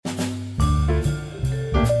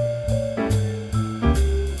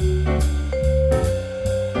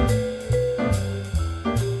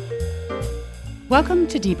Welcome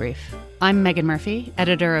to Debrief. I'm Megan Murphy,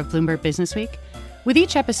 editor of Bloomberg Businessweek. With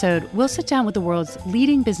each episode, we'll sit down with the world's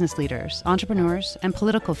leading business leaders, entrepreneurs, and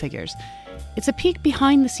political figures. It's a peek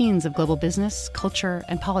behind the scenes of global business, culture,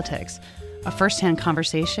 and politics, a first-hand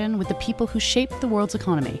conversation with the people who shape the world's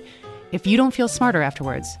economy. If you don't feel smarter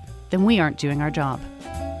afterwards, then we aren't doing our job.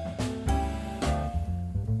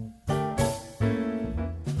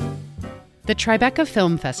 The Tribeca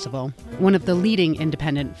Film Festival, one of the leading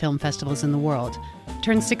independent film festivals in the world,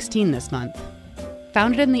 turned 16 this month.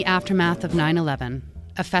 Founded in the aftermath of 9/11,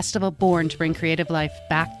 a festival born to bring creative life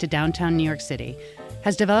back to downtown New York City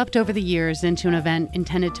has developed over the years into an event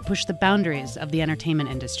intended to push the boundaries of the entertainment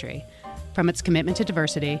industry, from its commitment to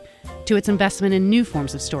diversity to its investment in new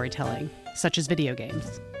forms of storytelling, such as video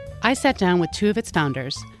games. I sat down with two of its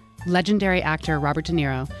founders, legendary actor Robert De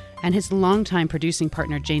Niro and his longtime producing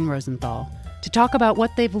partner Jane Rosenthal, to talk about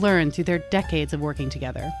what they've learned through their decades of working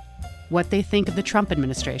together, what they think of the Trump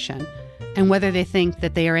administration, and whether they think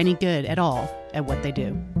that they are any good at all at what they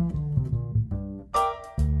do. All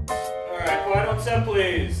right, quiet on set,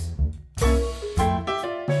 please.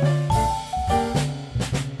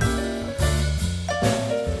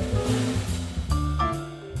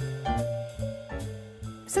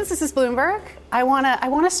 Since this is Bloomberg, I want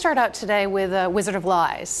to start out today with Wizard of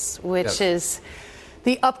Lies, which is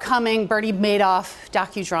the upcoming Bernie Madoff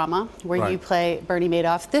docudrama, where you play Bernie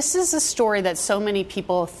Madoff. This is a story that so many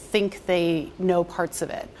people think they know parts of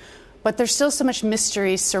it, but there's still so much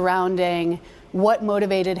mystery surrounding what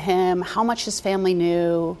motivated him, how much his family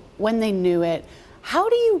knew, when they knew it. How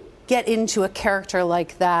do you get into a character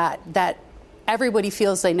like that everybody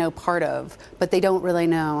feels they know part of, but they don't really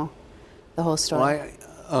know the whole story?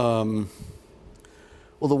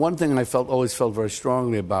 Well, the one thing I always felt very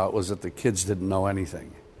strongly about was that the kids didn't know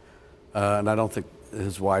anything. And I don't think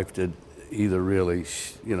his wife did either, really.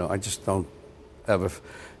 I just don't ever...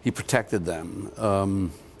 He protected them.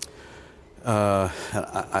 I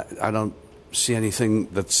don't see anything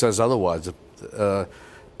that says otherwise. But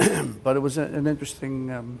it was an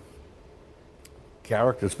interesting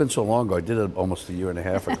character. It's been so long ago. I did it almost a year and a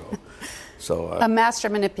half ago. So a master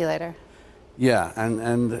manipulator. Yeah,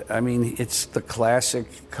 and I mean, it's the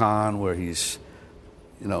classic con where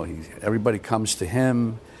everybody comes to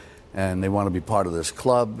him, and they want to be part of this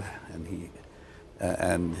club,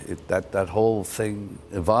 and that whole thing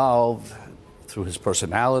evolved through his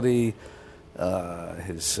personality,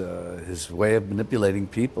 his way of manipulating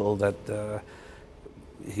people. That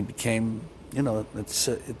he became,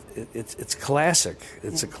 it's classic.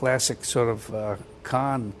 It's a classic sort of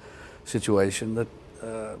con situation that.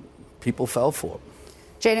 People fell for.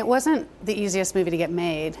 Jane, it wasn't the easiest movie to get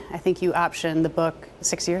made. I think you optioned the book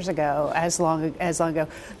 6 years ago, as long ago.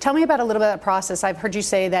 Tell me about a little bit of that process. I've heard you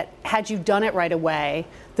say that had you done it right away,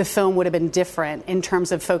 the film would have been different in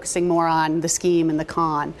terms of focusing more on the scheme and the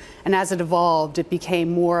con. And as it evolved, it became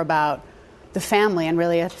more about the family and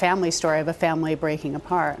really a family story of a family breaking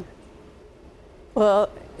apart. Well,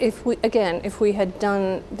 if we had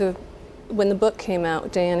done when the book came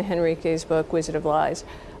out, Diana Henrique's book, Wizard of Lies,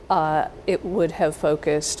 it would have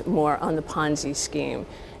focused more on the Ponzi scheme.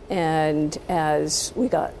 And as we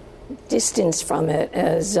got distance from it,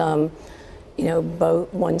 as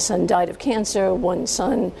both one son died of cancer, one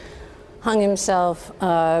son hung himself.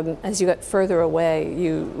 As you got further away,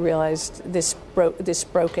 you realized this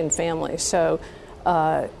broken family. So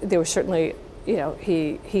there were certainly,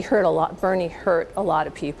 he hurt a lot. Bernie hurt a lot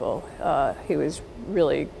of people. He was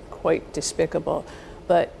really quite despicable.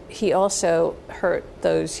 But he also hurt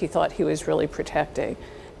those he thought he was really protecting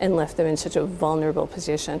and left them in such a vulnerable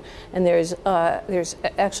position. And there's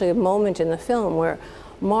actually a moment in the film where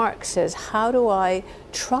Mark says, how do I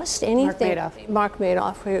trust anything? Mark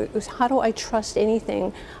Madoff, how do I trust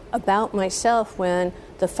anything about myself when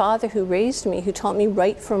the father who raised me, who taught me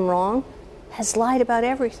right from wrong, has lied about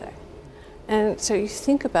everything? And so you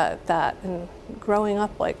think about that, and growing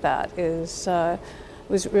up like that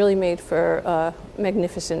was really made for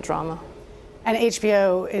magnificent drama. And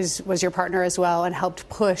HBO was your partner as well and helped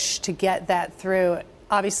push to get that through.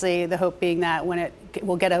 Obviously, the hope being that when it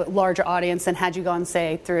will get a larger audience than had you gone,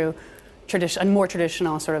 say, through a more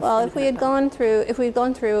traditional sort of. Well, if we had gone through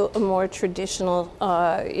a more traditional,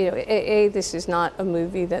 this is not a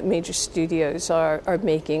movie that major studios are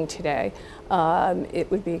making today.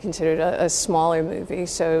 It would be considered a smaller movie,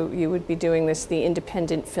 so you would be doing the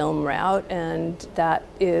independent film route, and that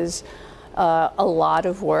is a lot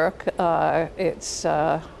of work. It's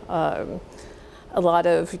a lot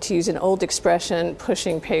of, to use an old expression,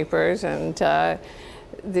 pushing papers, and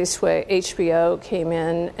this way HBO came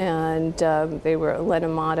in, and they were Len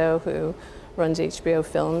Amato, who runs HBO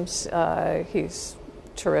Films. He's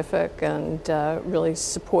terrific and really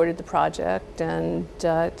supported the project. And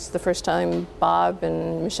it's the first time Bob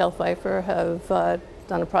and Michelle Pfeiffer have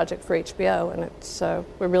done a project for HBO, and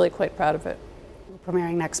we're really quite proud of it.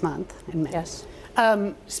 Premiering next month in May. Yes.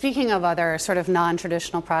 Speaking of other sort of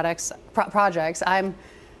non-traditional projects, I'm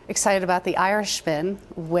excited about The Irishman,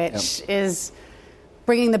 which is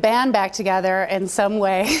bringing the band back together in some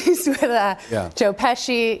ways with Joe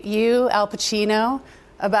Pesci, you, Al Pacino,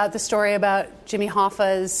 about the story about Jimmy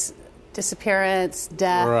Hoffa's disappearance,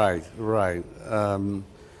 death. Right. I mean,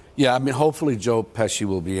 hopefully Joe Pesci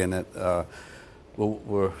will be in it.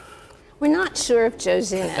 We're not sure if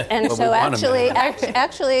Joe's in it. And so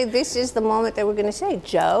actually, this is the moment that we're going to say,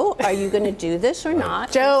 Joe, are you going to do this or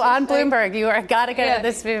not? Joe, on Bloomberg, you are got to get at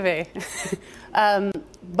this movie.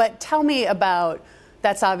 But tell me about,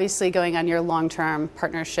 that's obviously going on your long-term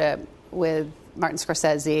partnership with Martin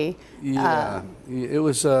Scorsese. Yeah, it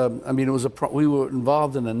was, we were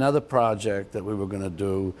involved in another project that we were going to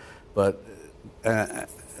do, but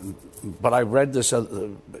I read this,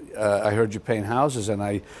 I Heard You Paint Houses,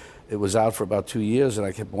 and it was out for about 2 years, and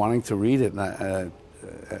I kept wanting to read it. And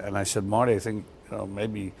I said, Marty, I think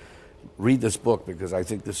maybe read this book, because I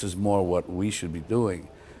think this is more what we should be doing.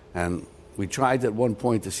 And we tried at one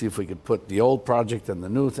point to see if we could put the old project and the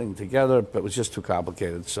new thing together, but it was just too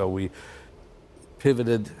complicated. So we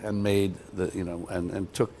pivoted and made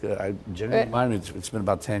and took. I genuinely mind it's been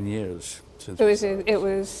about 10 years since. It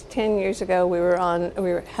was 10 years ago. We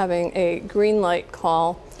were having a green light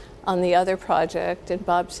call on the other project, and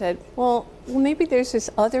Bob said, well, maybe there's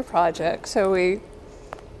this other project. So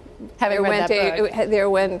there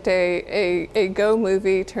went a Go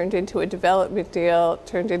movie, turned into a development deal,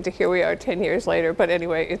 turned into here we are 10 years later. But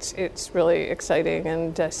anyway, it's really exciting.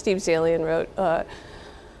 And Steve Zalian wrote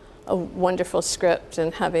a wonderful script,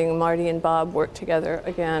 and having Marty and Bob work together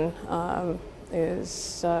again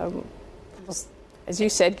is, as you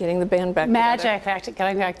said, getting the band back magic,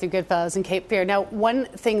 getting back to Goodfellas and Cape Fear. Now, one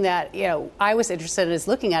thing that I was interested in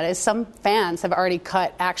looking at is some fans have already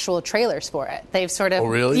cut actual trailers for it. They've sort of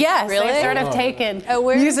Yes, really? They've sort of taken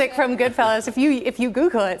music from Goodfellas. If you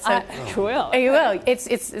Google it, you will. You will.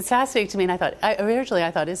 It's fascinating to me. And originally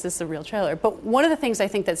I thought, is this a real trailer? But one of the things I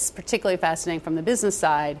think that's particularly fascinating from the business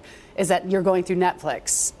side is that you're going through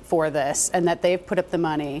Netflix for this, and that they've put up the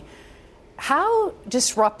money. How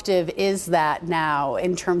disruptive is that now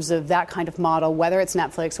in terms of that kind of model, whether it's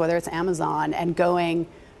Netflix, whether it's Amazon, and going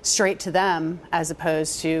straight to them as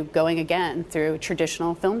opposed to going again through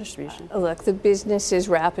traditional film distribution? Look, the business is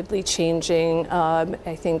rapidly changing.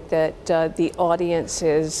 I think that the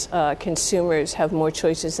audiences, consumers, have more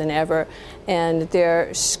choices than ever, and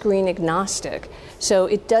they're screen agnostic. So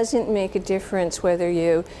it doesn't make a difference whether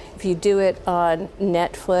if you do it on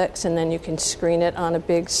Netflix and then you can screen it on a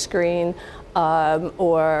big screen,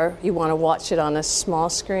 or you want to watch it on a small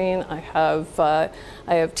screen. I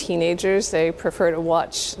have teenagers. They prefer to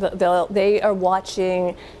watch. They are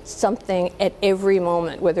watching something at every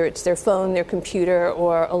moment, whether it's their phone, their computer,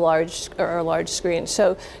 or a large screen.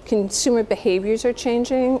 So consumer behaviors are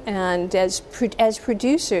changing, and as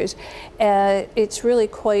producers, it's really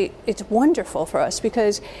it's wonderful for us,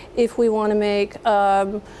 because if we want to make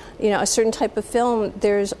a certain type of film,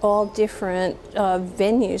 there's all different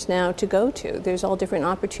venues now to go to. There's all different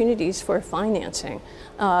opportunities for financing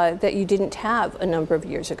that you didn't have a number of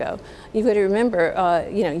years ago. You've got to remember,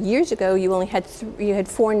 years ago you only had you had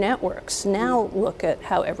 4 networks. Now look at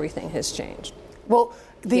how everything has changed. Well,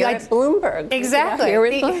 You're at Bloomberg.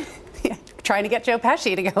 Exactly. Trying to get Joe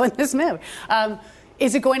Pesci to go in this movie.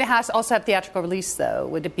 Is it going to also have theatrical release, though?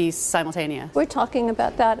 Would it be simultaneous? We're talking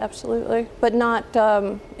about that, absolutely, but not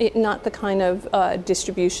the kind of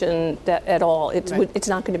distribution that at all. It's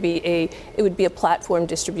not going to be it would be a platform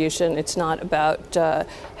distribution. It's not about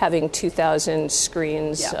having 2,000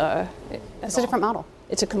 screens. Yeah. It's a different model.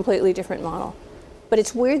 It's a completely different model. But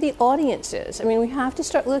it's where the audience is. I mean, we have to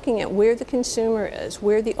start looking at where the consumer is,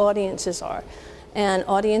 where the audiences are. And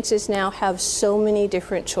audiences now have so many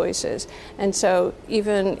different choices. And so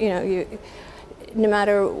even, no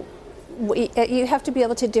matter, you have to be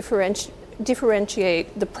able to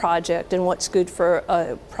differentiate the project and what's good for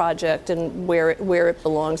a project and where it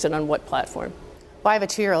belongs and on what platform. Well, I have a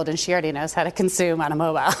 2-year-old, and she already knows how to consume on a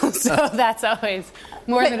mobile, so that's always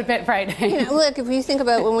more than a bit frightening. Look, if you think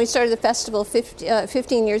about when we started the festival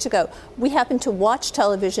 15 years ago, we happened to watch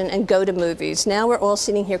television and go to movies. Now we're all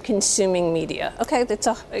sitting here consuming media. Okay, that's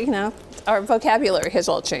our vocabulary has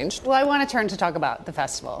all changed. Well, I want to turn to talk about the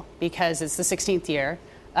festival, because it's the 16th year,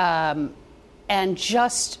 and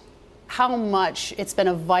just how much it's been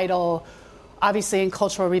a vital obviously in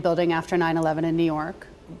cultural rebuilding after 9/11 in New York,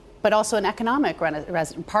 but also an economic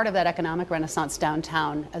part of that economic renaissance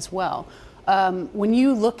downtown as well. When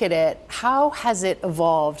you look at it, how has it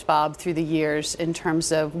evolved, Bob, through the years in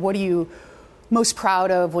terms of what are you most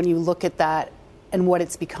proud of when you look at that and what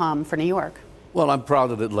it's become for New York? Well, I'm proud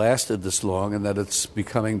that it lasted this long and that it's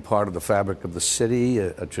becoming part of the fabric of the city,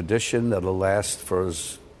 a tradition that'll last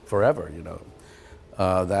forever, you know.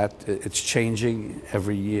 That it's changing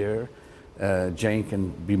every year. Jane can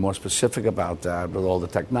be more specific about that with all the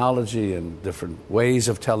technology and different ways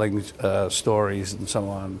of telling stories and so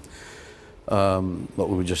on. What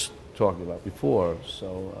we were just talking about before.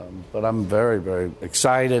 So, but I'm very, very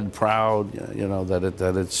excited, proud, you know, that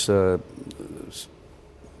it's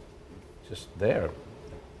just there.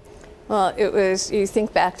 Well, it was. You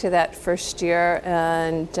think back to that first year,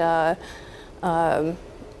 and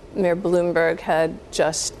Mayor Bloomberg had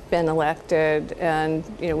just been elected, and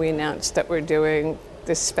you know we announced that we're doing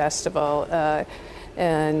this festival,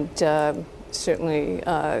 and certainly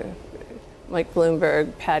Mike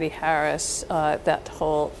Bloomberg, Patty Harris, that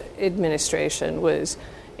whole administration was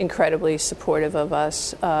incredibly supportive of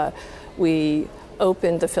us. We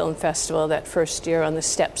opened the film festival that first year on the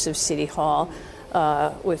steps of City Hall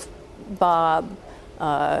with Bob,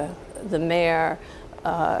 the mayor,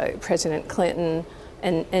 President Clinton,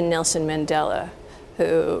 and Nelson Mandela,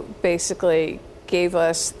 who basically gave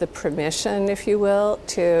us the permission, if you will,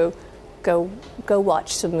 to go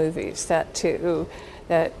watch some movies. That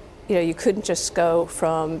you know, you couldn't just go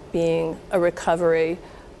from being a recovery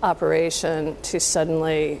operation to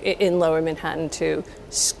suddenly in Lower Manhattan to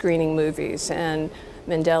screening movies. And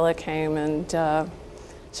Mandela came and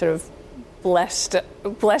sort of blessed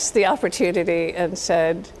the opportunity and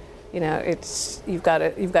said, you know, you've got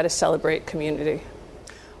to celebrate community.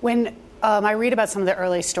 When I read about some of the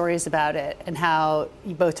early stories about it and how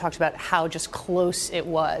you both talked about how just close it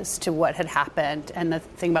was to what had happened and the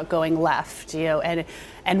thing about going left, you know,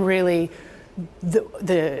 and really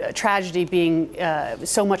the tragedy being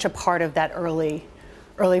so much a part of that early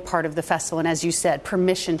part of the festival. And as you said,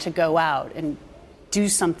 permission to go out and do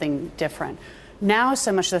something different. Now,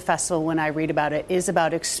 so much of the festival, when I read about it, is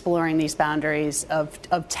about exploring these boundaries of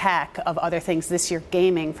tech, of other things. This year,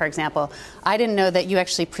 gaming, for example. I didn't know that you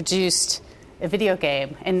actually produced a video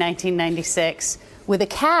game in 1996 with a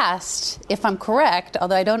cast, if I'm correct,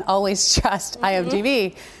 although I don't always trust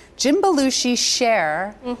IMDb, Jim Belushi,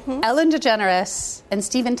 Cher, Ellen DeGeneres, and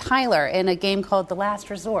Steven Tyler in a game called The Last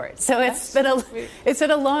Resort. So it's been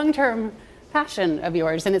a long-term passion of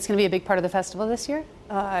yours, and it's going to be a big part of the festival this year?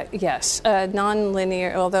 Yes,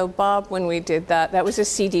 non-linear, although Bob, when we did that was a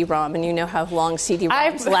CD-ROM, and you know how long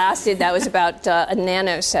CD-ROMs lasted. That was about a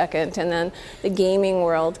nanosecond, and then the gaming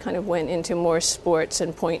world kind of went into more sports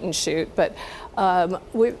and point and shoot. But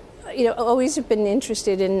we always have been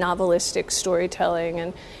interested in novelistic storytelling,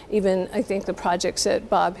 and even I think the projects that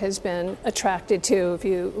Bob has been attracted to, if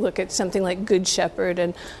you look at something like Good Shepherd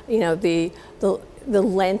and, you know, the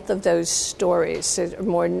length of those stories are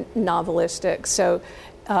more novelistic. So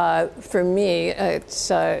for me,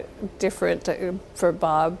 it's different for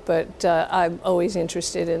Bob, but I'm always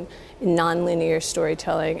interested in nonlinear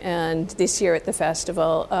storytelling. And this year at the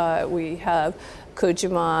festival, we have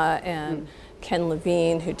Kojima and Ken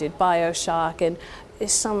Levine, who did BioShock, and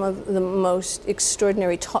some of the most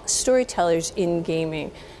extraordinary storytellers in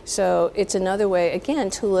gaming. So it's another way,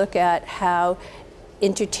 again, to look at how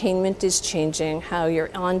entertainment is changing, how you're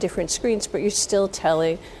on different screens, but you're still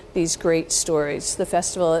telling these great stories. The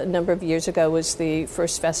festival a number of years ago was the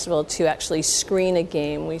first festival to actually screen a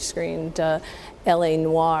game. We screened L.A.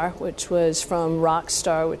 Noire, which was from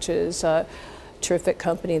Rockstar, which is a terrific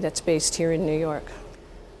company that's based here in New York.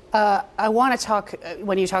 I want to talk,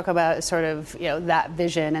 when you talk about sort of, you know, that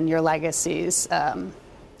vision and your legacies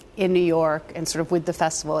in New York and sort of with the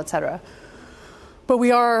festival, et cetera. But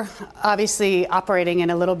we are obviously operating in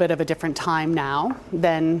a little bit of a different time now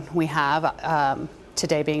than we have,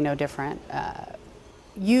 today being no different.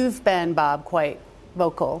 You've been, Bob, quite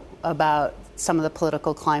vocal about some of the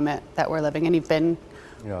political climate that we're living in. You've been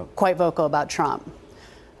quite vocal about Trump.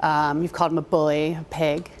 You've called him a bully, a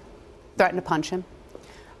pig, threatened to punch him.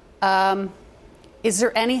 Is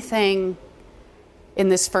there anything in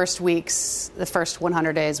this first weeks, the first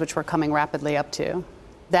 100 days, which we're coming rapidly up to,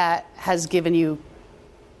 that has given you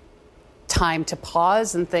time to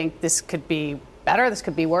pause and think this could be better, this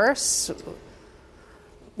could be worse?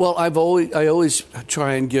 Well, I always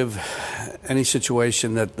try and give any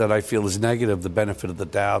situation that I feel is negative the benefit of the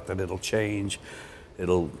doubt, that it'll change,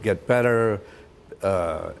 it'll get better.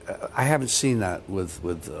 I haven't seen that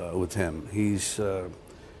with him. He's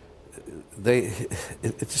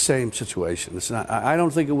it's the same situation. It's not. I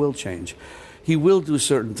don't think it will change. He will do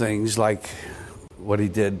certain things like what he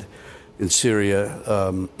did in Syria,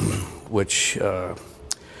 which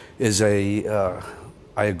is I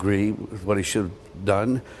agree with what he should have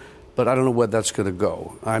done, but I don't know where that's going to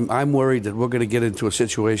go. I'm worried that we're going to get into a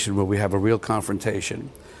situation where we have a real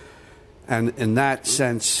confrontation. And in that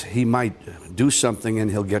sense, he might do something and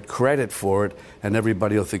he'll get credit for it, and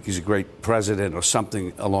everybody will think he's a great president or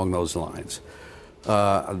something along those lines.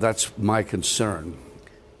 That's my concern.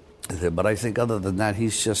 But I think other than that,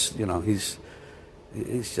 he's just, he's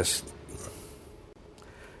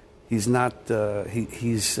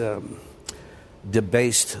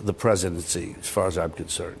debased the presidency as far as I'm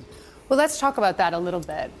concerned. Well, let's talk about that a little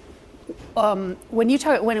bit. When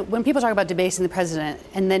people talk about debasing the president,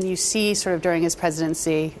 and then you see sort of during his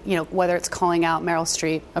presidency, whether it's calling out Meryl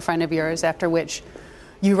Streep, a friend of yours, after which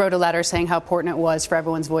you wrote a letter saying how important it was for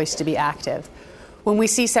everyone's voice to be active. When we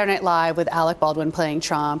see Saturday Night Live with Alec Baldwin playing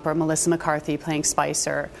Trump or Melissa McCarthy playing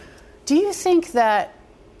Spicer, do you think that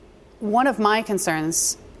one of my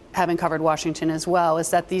concerns, having covered Washington as well,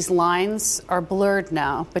 is that these lines are blurred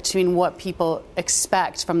now between what people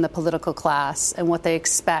expect from the political class and what they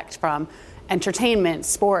expect from entertainment,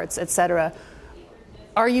 sports, et cetera?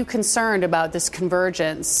 Are you concerned about this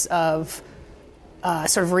convergence of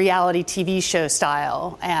sort of reality TV show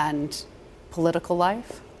style and political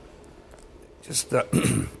life? Just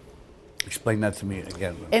explain that to me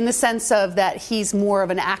again. In the sense of that he's more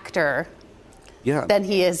of an actor than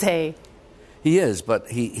he is a... He is, but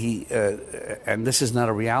he and this is not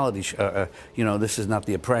a reality show. This is not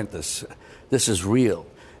The Apprentice. This is real,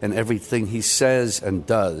 and everything he says and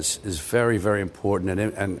does is very, very important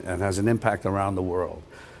and has an impact around the world.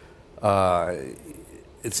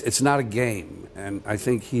 It's not a game, and I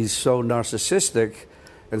think he's so narcissistic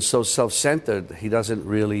and so self-centered. He doesn't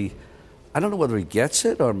really. I don't know whether he gets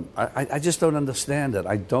it or I just don't understand it.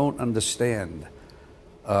 I don't understand.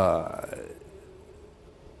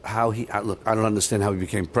 How he look? I don't understand how he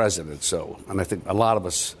became president. And I think a lot of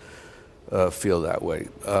us feel that way.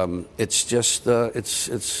 It's just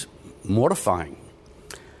it's mortifying,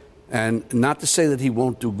 and not to say that he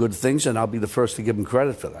won't do good things, and I'll be the first to give him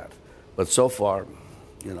credit for that. But so far,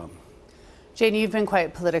 Jane, you've been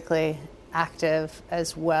quite politically active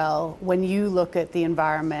as well. When you look at the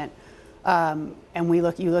environment, and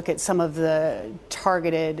you look at some of the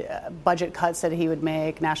targeted budget cuts that he would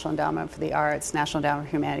make, National Endowment for the Arts, National Endowment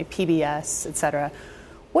for Humanity, PBS, et cetera.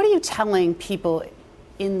 What are you telling people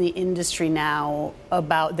in the industry now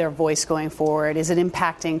about their voice going forward? Is it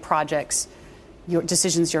impacting projects, your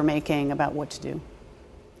decisions you're making about what to do?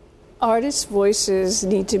 Artists' voices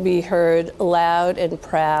need to be heard loud and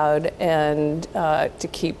proud and to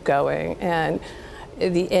keep going. And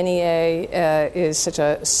the NEA is such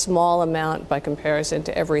a small amount by comparison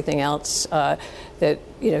to everything else that,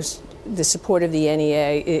 the support of the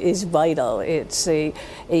NEA is vital. It's a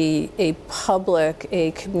public, a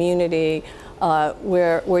community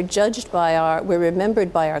where we're judged by we're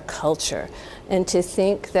remembered by our culture. And to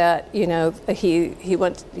think that, he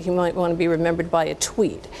might want to be remembered by a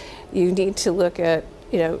tweet. You need to look at,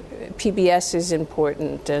 PBS is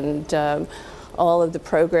important, and all of the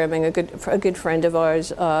programming. A good friend of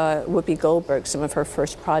ours, Whoopi Goldberg, some of her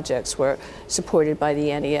first projects were supported by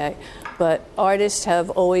the NEA. But artists have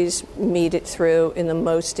always made it through in the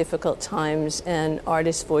most difficult times, and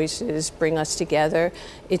artists' voices bring us together.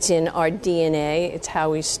 It's in our DNA. It's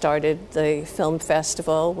how we started the film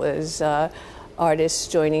festival, was artists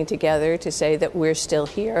joining together to say that we're still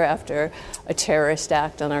here after a terrorist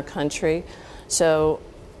act on our country. So,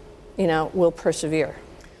 we'll persevere.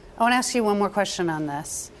 I want to ask you one more question on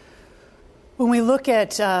this. When we look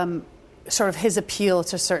at sort of his appeal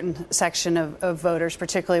to a certain section of voters,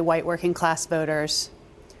 particularly white working class voters,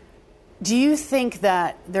 do you think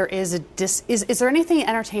that there is is there anything the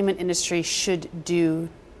entertainment industry should do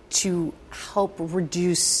to help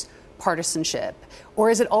reduce partisanship?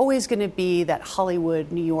 Or is it always going to be that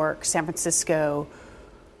Hollywood, New York, San Francisco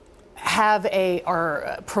have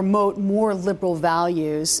or promote more liberal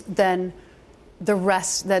values than the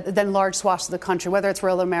rest, than large swaths of the country, whether it's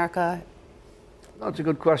rural America? That's a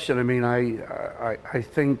good question. I mean, I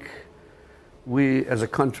think we as a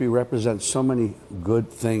country represent so many good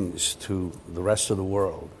things to the rest of the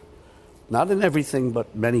world. Not in everything,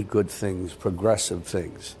 but many good things, progressive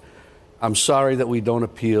things. I'm sorry that we don't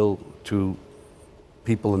appeal to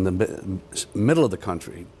people in the middle of the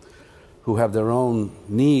country who have their own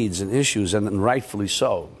needs and issues, and rightfully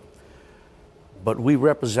so. But we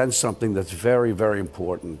represent something that's very, very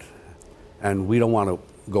important, and we don't want to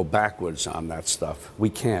go backwards on that stuff. We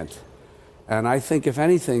can't. And I think, if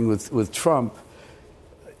anything, with Trump,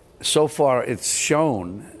 so far it's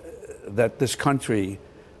shown that this country,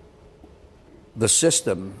 the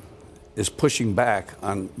system, is pushing back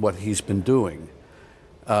on what he's been doing.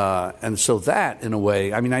 And so that, in a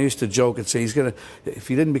way, I mean, I used to joke and say if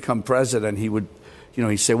he didn't become president, he would,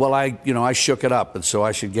 he'd say, well, I shook it up, and so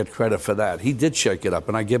I should get credit for that. He did shake it up,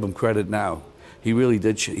 and I give him credit now. He really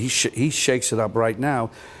did. He shakes it up right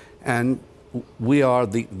now, and we are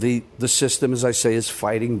the system, as I say, is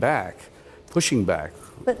fighting back, pushing back.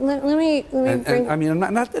 But let me bring. And I mean,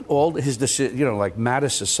 not that all his decisions, like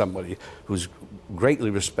Mattis is somebody who's greatly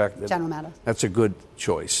respected. General Madoff. That's a good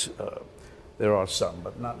choice. There are some,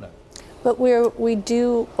 but not many. But where we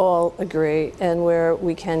do all agree and where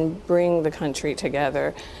we can bring the country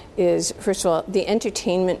together is, first of all, the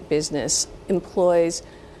entertainment business employs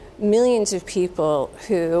millions of people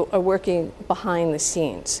who are working behind the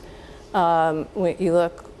scenes. When you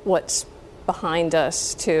look what's behind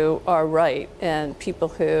us to our right, and people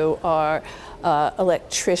who are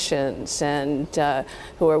electricians and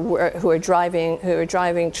who are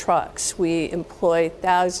driving trucks. We employ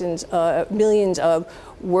millions of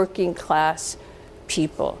working class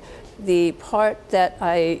people. The part that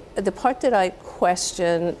I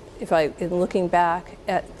question, in looking back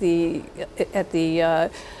at the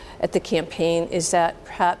campaign, is that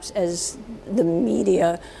perhaps as the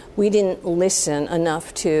media, we didn't listen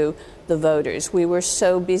enough to the voters. We were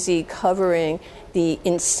so busy covering the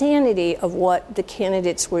insanity of what the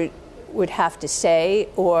candidates would have to say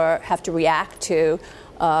or have to react to,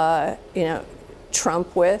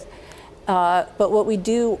 Trump with. But what we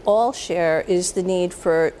do all share is the need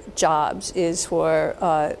for jobs, for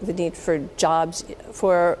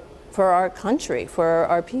our country, for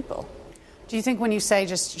our people. Do you think when you say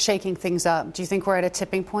just shaking things up, do you think we're at a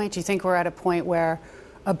tipping point? Do you think we're at a point where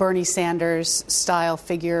a Bernie Sanders style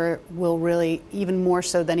figure will really, even more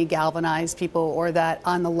so than he galvanized people, or that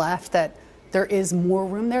on the left, that there is more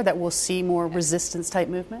room there, that we'll see more resistance type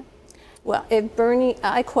movement? Well,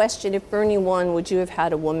 I question if Bernie won, would you have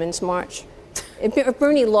had a women's march? If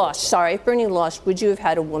Bernie lost, would you have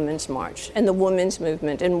had a women's march and the women's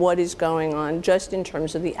movement and what is going on just in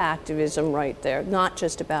terms of the activism right there, not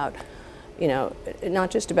just about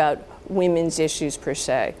women's issues per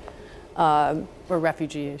se. Or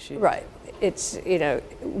refugee issues. Right. It's,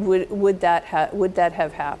 would that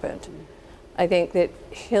have happened? I think that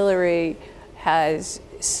Hillary has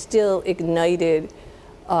still ignited,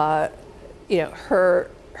 her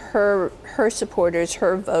supporters,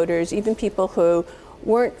 her voters, even people who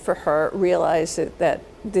weren't for her, realize that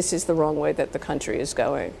this is the wrong way that the country is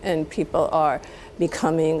going, and people are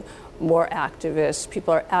becoming more activists.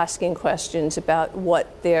 People are asking questions about what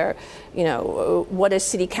what a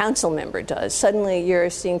city council member does. Suddenly you're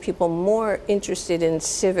seeing people more interested in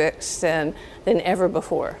civics than ever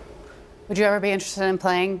before. Would you ever be interested in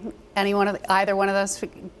playing either one of those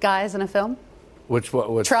guys in a film? Which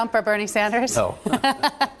one? Trump or Bernie Sanders? No.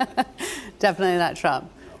 Definitely not Trump.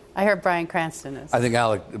 I heard Bryan Cranston is. I think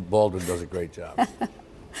Alec Baldwin does a great job.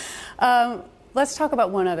 Let's talk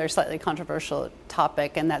about one other slightly controversial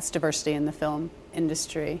topic, and that's diversity in the film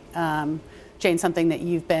industry. Jane, something that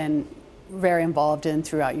you've been very involved in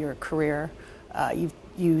throughout your career.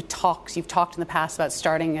 You've talked in the past about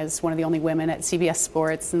starting as one of the only women at CBS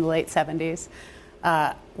Sports in the late 70s,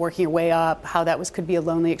 working your way up, how that could be a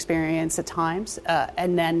lonely experience at times.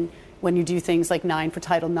 And then when you do things like 9 for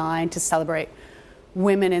Title IX to celebrate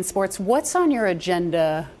women in sports, what's on your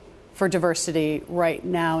agenda for diversity right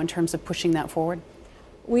now in terms of pushing that forward?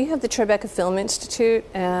 We have the Tribeca Film Institute,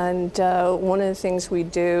 and one of the things we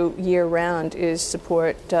do year-round is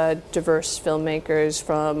support diverse filmmakers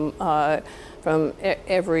from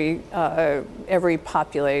every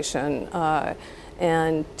population,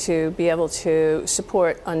 and to be able to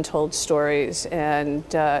support untold stories and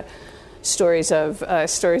stories of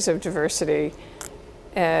diversity.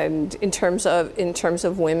 And in terms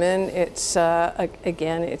of women, it's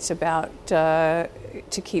it's about to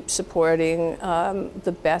keep supporting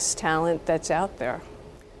the best talent that's out there.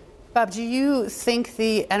 Bob, do you think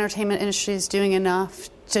the entertainment industry is doing enough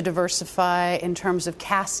to diversify in terms of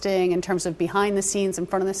casting, in terms of behind the scenes, in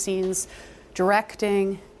front of the scenes,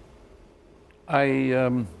 directing?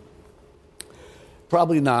 I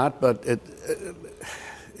probably not, but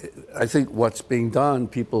I think what's being done,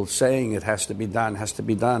 people saying it has to be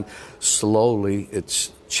done slowly.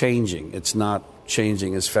 It's changing. It's not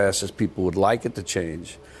changing as fast as people would like it to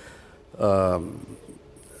change. I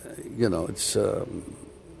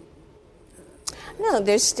No,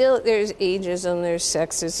 there's ageism, there's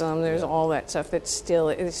sexism, there's all that stuff that still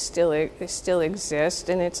exists,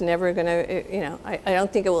 and it's never going to, I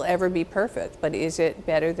don't think it will ever be perfect, but is it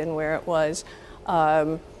better than where it was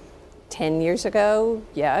 10 years ago?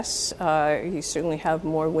 Yes. You certainly have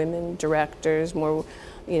more women directors, more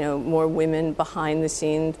women behind the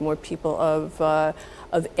scenes, more people of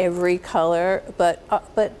every color,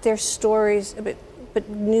 but their stories, but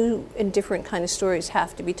new and different kind of stories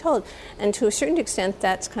have to be told. And to a certain extent,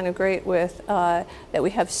 that's kind of great with that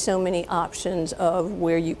we have so many options of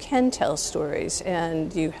where you can tell stories,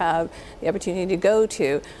 and you have the opportunity to go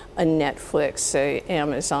to a Netflix, a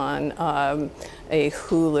Amazon, a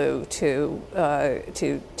Hulu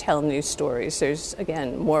to tell new stories. There's,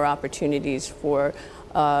 again, more opportunities for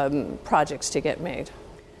projects to get made.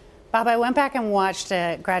 Bob, I went back and watched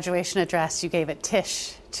a graduation address you gave at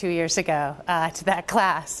Tisch 2 years ago to that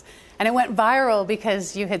class. And it went viral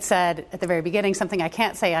because you had said at the very beginning something I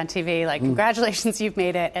can't say on TV, like, congratulations, you've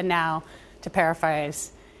made it. And now, to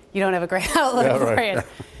paraphrase, you don't have a great outlook for it.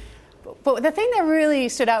 But the thing that really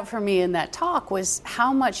stood out for me in that talk was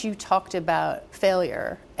how much you talked about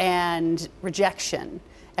failure and rejection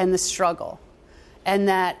and the struggle. And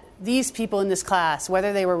that these people in this class,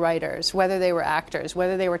 whether they were writers, whether they were actors,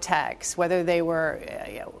 whether they were techs, whether they were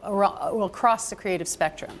across the creative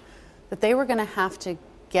spectrum, that they were going to have to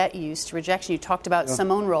get used to rejection. You talked about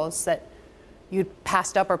some own roles that you'd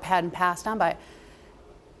passed up or hadn't passed on by.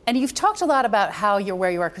 And you've talked a lot about how you're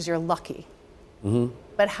where you are because you're lucky. Mm-hmm.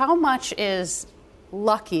 But how much is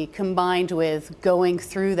lucky combined with going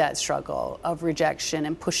through that struggle of rejection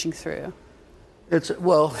and pushing through?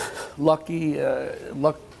 Luck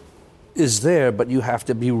is there, but you have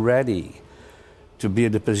to be ready to be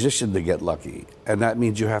in a position to get lucky. And that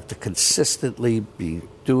means you have to consistently be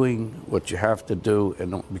doing what you have to do,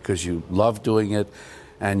 and because you love doing it,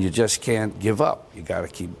 and you just can't give up. You got to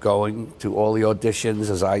keep going to all the auditions,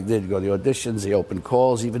 as I did. You go to the auditions, the open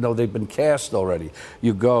calls, even though they've been cast already.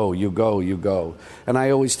 You go. And I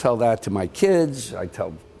always tell that to my kids. I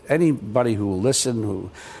tell anybody who will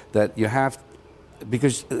listen that you have,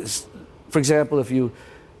 because, for example, if you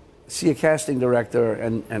see a casting director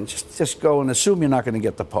and just go and assume you're not going to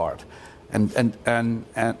get the part, and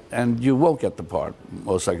you won't get the part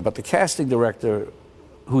most likely. But the casting director,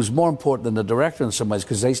 who's more important than the director in some ways,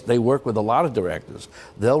 because they work with a lot of directors,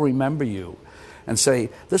 they'll remember you and say,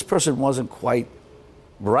 this person wasn't quite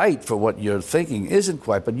right for what you're thinking, isn't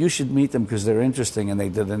quite, but you should meet them because they're interesting and they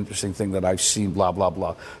did an interesting thing that I've seen, blah, blah,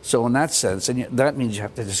 blah. So in that sense, and that means you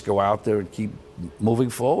have to just go out there and keep moving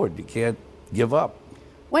forward. You can't give up.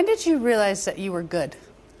 When did you realize that you were good?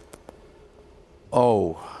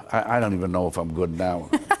 I don't even know if I'm good now.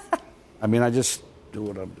 I mean, I just do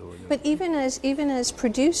what I'm doing. But even as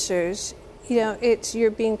producers,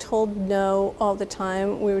 you're being told no all the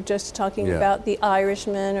time. We were just talking about The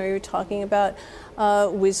Irishman, or you were talking about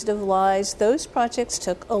Wizard of Lies. Those projects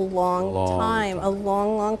took a long time.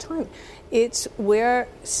 It's where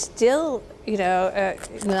still,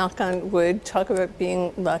 knock on wood, talk about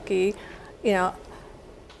being lucky,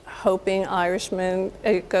 hoping Irishman,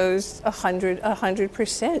 it goes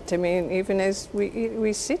 100%. I mean, even as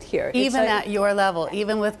we sit here, even at your level,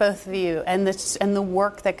 even with both of you, and the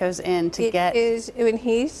work that goes in to get. Is when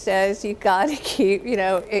he says you got to keep,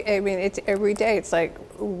 I mean, it's every day. It's like,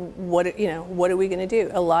 what are we going to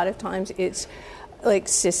do? A lot of times it's like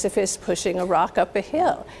Sisyphus pushing a rock up a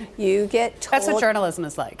hill. You get told. That's what journalism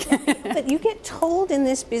is like. But you get told in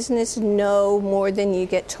this business no more than you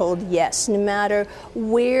get told yes, no matter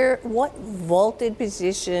what vaulted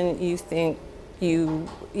position you think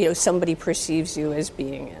somebody perceives you as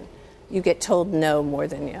being in. You get told no more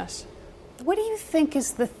than yes. What do you think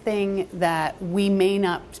is the thing that we may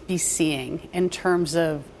not be seeing in terms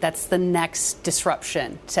of that's the next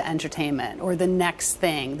disruption to entertainment, or the next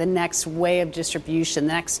thing, the next way of distribution,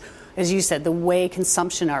 the next, as you said, the way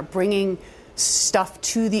consumption are, bringing stuff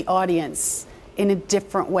to the audience in a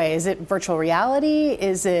different way? Is it virtual reality?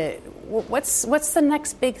 Is it, what's the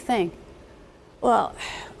next big thing? Well,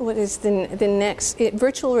 what is the next?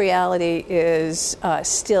 Virtual reality is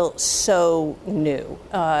still so new,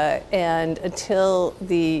 and until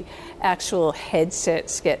the actual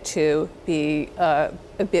headsets get to be a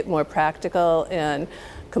bit more practical and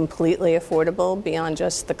completely affordable beyond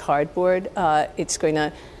just the cardboard, it's going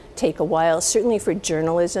to take a while. Certainly for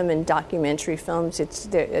journalism and documentary films,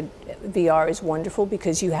 VR is wonderful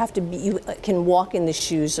because you can walk in the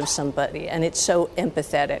shoes of somebody, and it's so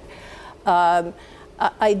empathetic.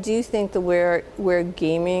 I do think that where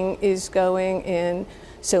gaming is going in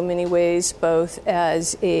so many ways, both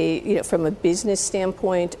as from a business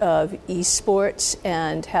standpoint of esports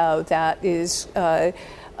and how that is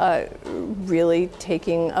really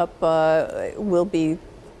taking up, will be,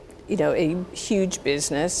 a huge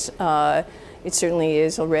business. It certainly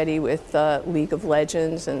is already with League of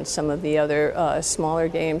Legends and some of the other smaller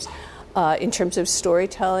games. In terms of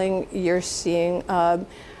storytelling, you're seeing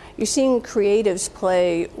creatives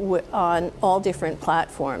play on all different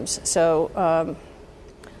platforms. So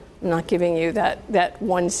I'm not giving you that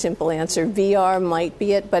one simple answer. VR might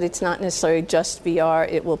be it, but it's not necessarily just VR.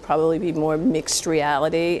 It will probably be more mixed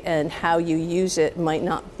reality, and how you use it might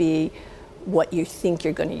not be what you think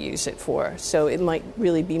you're going to use it for. So it might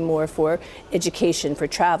really be more for education, for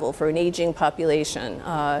travel, for an aging population,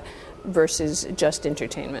 versus just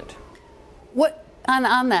entertainment. What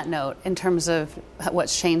on that note, in terms of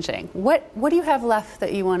what's changing, what do you have left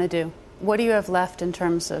that you want to do? What do you have left in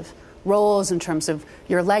terms of roles, in terms of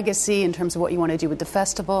your legacy, in terms of what you want to do with the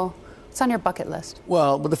festival? What's on your bucket list?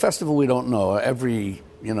 Well, with the festival, we don't know.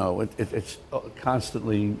 It's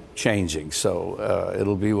constantly changing, so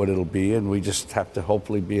it'll be what it'll be, and we just have to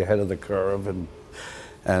hopefully be ahead of the curve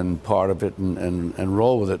and part of it and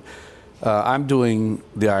roll with it. I'm doing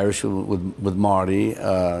The Irish with Marty,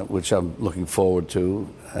 which I'm looking forward to,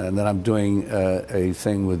 and then I'm doing a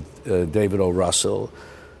thing with David O. Russell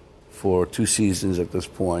for 2 seasons at this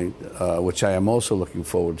point, which I am also looking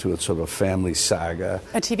forward to. It's sort of a family saga.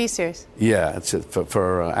 A TV series? Yeah, it's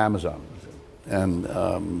for Amazon.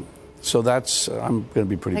 And so that's, I'm going to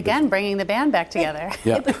be pretty Again, busy. bringing the band back together.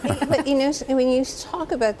 Yeah. But when you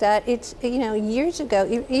talk about that, it's, years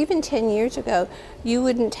ago, even 10 years ago, you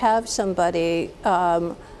wouldn't have somebody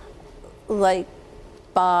like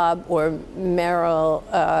Bob or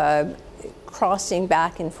Meryl crossing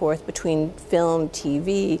back and forth between film,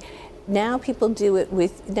 TV. Now people do it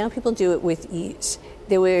with ease.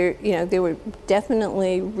 There were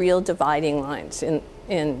definitely real dividing lines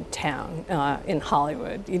in town, in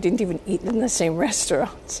Hollywood. You didn't even eat in the same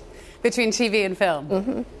restaurants. Between TV and film.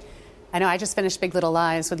 Mm-hmm. I know, I just finished Big Little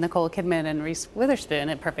Lies with Nicole Kidman and Reese Witherspoon,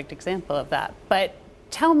 a perfect example of that. But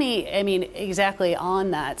tell me, exactly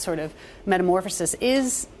on that sort of metamorphosis,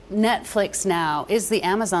 is Netflix now, is the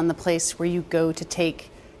Amazon the place where you go to take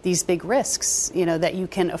these big risks, that you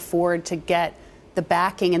can afford to get the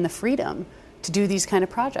backing and the freedom to do these kind of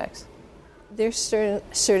projects? They're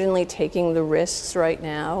certainly taking the risks right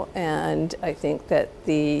now, and I think that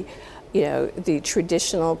the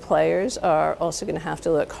traditional players are also going to have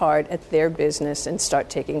to look hard at their business and start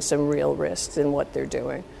taking some real risks in what they're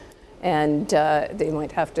doing. And they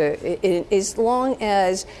might have to,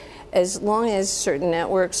 as long as certain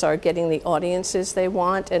networks are getting the audiences they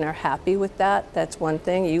want and are happy with that, that's one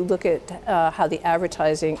thing. You look at how the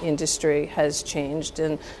advertising industry has changed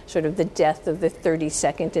and sort of the death of the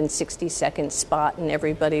 30-second and 60-second spot, and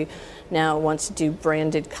everybody now wants to do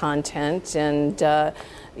branded content, and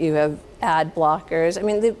you have ad blockers.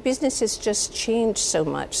 The business has just changed so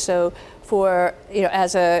much. So for,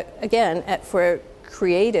 for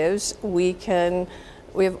creatives,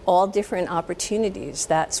 we have all different opportunities.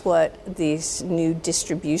 That's what this new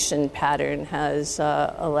distribution pattern has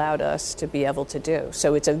allowed us to be able to do.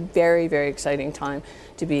 So it's a very, very exciting time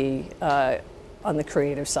to be on the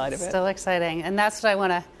creative side of it. Still exciting. And that's what I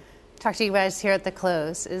want to talk to you guys here at the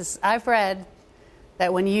close, is I've read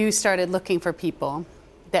that when you started looking for people,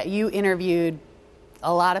 that you interviewed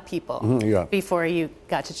a lot of people before you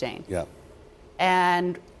got to Jane. Yeah.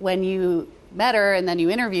 And when you met her and then you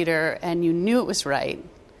interviewed her and you knew it was right,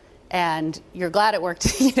 and you're glad it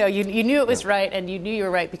worked, you knew it was right, and you knew you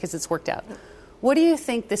were right because it's worked out. What do you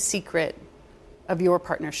think the secret of your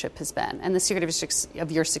partnership has been, and the secret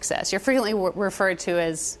of your success? You're frequently referred to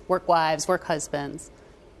as work wives, work husbands,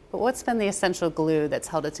 but what's been the essential glue that's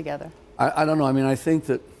held it together? I don't know. I think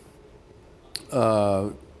that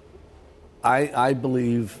I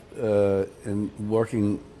believe in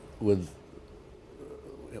working with,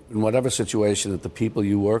 in whatever situation, that the people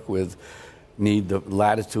you work with need the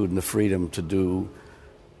latitude and the freedom to do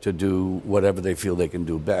whatever they feel they can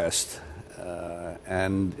do best,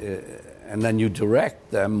 and then you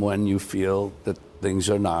direct them when you feel that things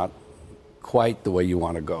are not quite the way you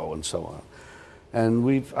want to go, and so on.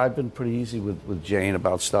 And I've been pretty easy with Jane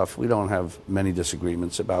about stuff. We don't have many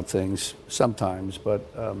disagreements about things sometimes, but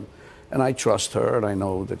and I trust her, and I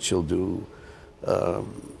know that she'll do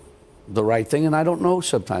the right thing, and I don't know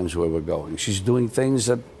sometimes where we're going. She's doing things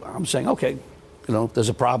that I'm saying, okay, if there's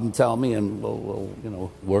a problem, tell me, and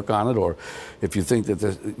we'll work on it. Or if you think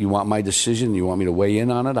that you want my decision, you want me to weigh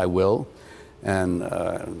in on it, I will.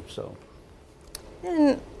 And so.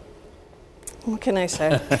 And what can I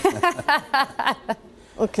say?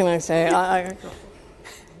 What can I say?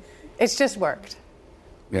 It's just worked.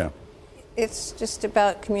 Yeah. It's just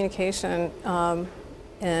about communication,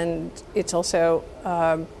 and it's also,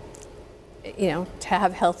 to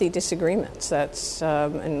have healthy disagreements. That's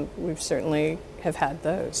and we've certainly have had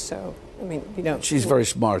those. So I mean, She's very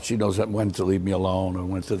smart. She knows when to leave me alone and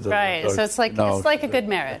when to. Right. So it's like a good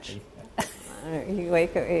marriage. You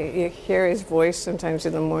wake up, you hear his voice sometimes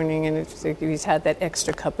in the morning, and it's like he's had that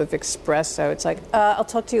extra cup of espresso. It's like, I'll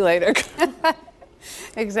talk to you later.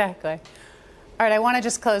 Exactly. All right, I want to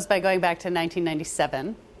just close by going back to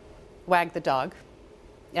 1997, Wag the Dog.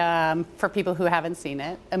 For people who haven't seen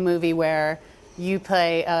it, a movie where you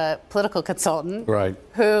play a political consultant right.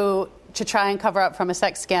 who, to try and cover up from a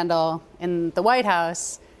sex scandal in the White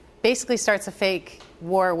House, basically starts a fake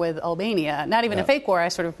war with Albania. Not even a fake war, a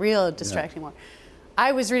sort of real distracting war.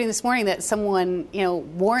 I was reading this morning that someone,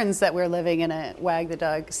 warns that we're living in a Wag the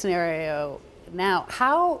Dog scenario now.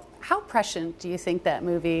 How prescient do you think that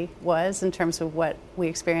movie was in terms of what we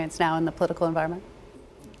experience now in the political environment?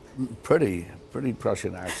 Pretty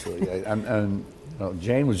prescient, actually. and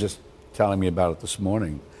Jane was just telling me about it this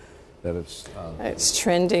morning, that it's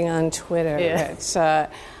trending on Twitter. Yeah. It's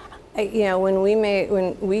when we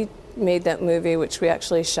made that movie, which we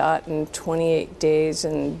actually shot in 28 days,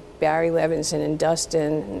 and Barry Levinson and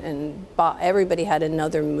Dustin and Bob, everybody had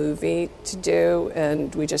another movie to do,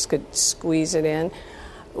 and we just could squeeze it in.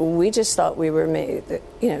 We just thought we were made.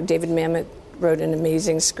 David Mamet wrote an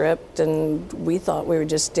amazing script, and we thought we were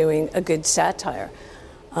just doing a good satire.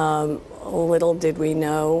 Little did we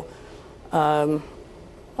know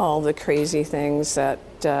all the crazy things that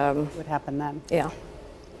would happen then. Yeah.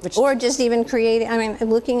 Or just even creating. I mean,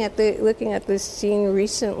 looking at the scene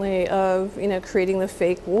recently of creating the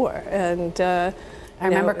fake war, and I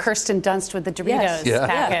remember Kirsten Dunst with the Doritos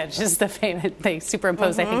package is the famous. They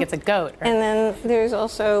superimpose. I think it's a goat. Right? And then there's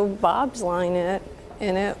also Bob's line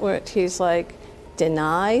in it where he's like,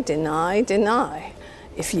 "Deny, deny, deny.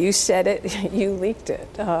 If you said it, you leaked it."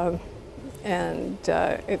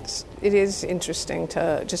 It is interesting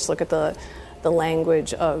to just look at the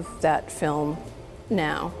language of that film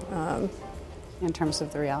now. In terms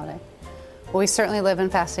of the reality. Well, we certainly live in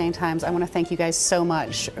fascinating times. I want to thank you guys so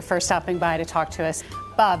much for stopping by to talk to us.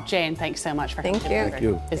 Bob, Jane, thanks so much for coming. Thank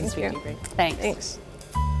you. Business Week Debrief. Thanks.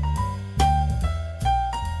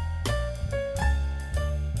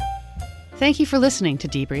 Thank you for listening to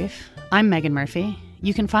Debrief. I'm Megan Murphy.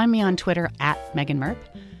 You can find me on Twitter @MeganMurp.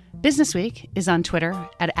 Business Week is on Twitter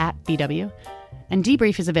 @BW. And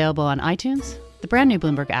Debrief is available on iTunes, the brand new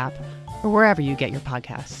Bloomberg app, or wherever you get your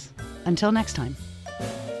podcasts. Until next time.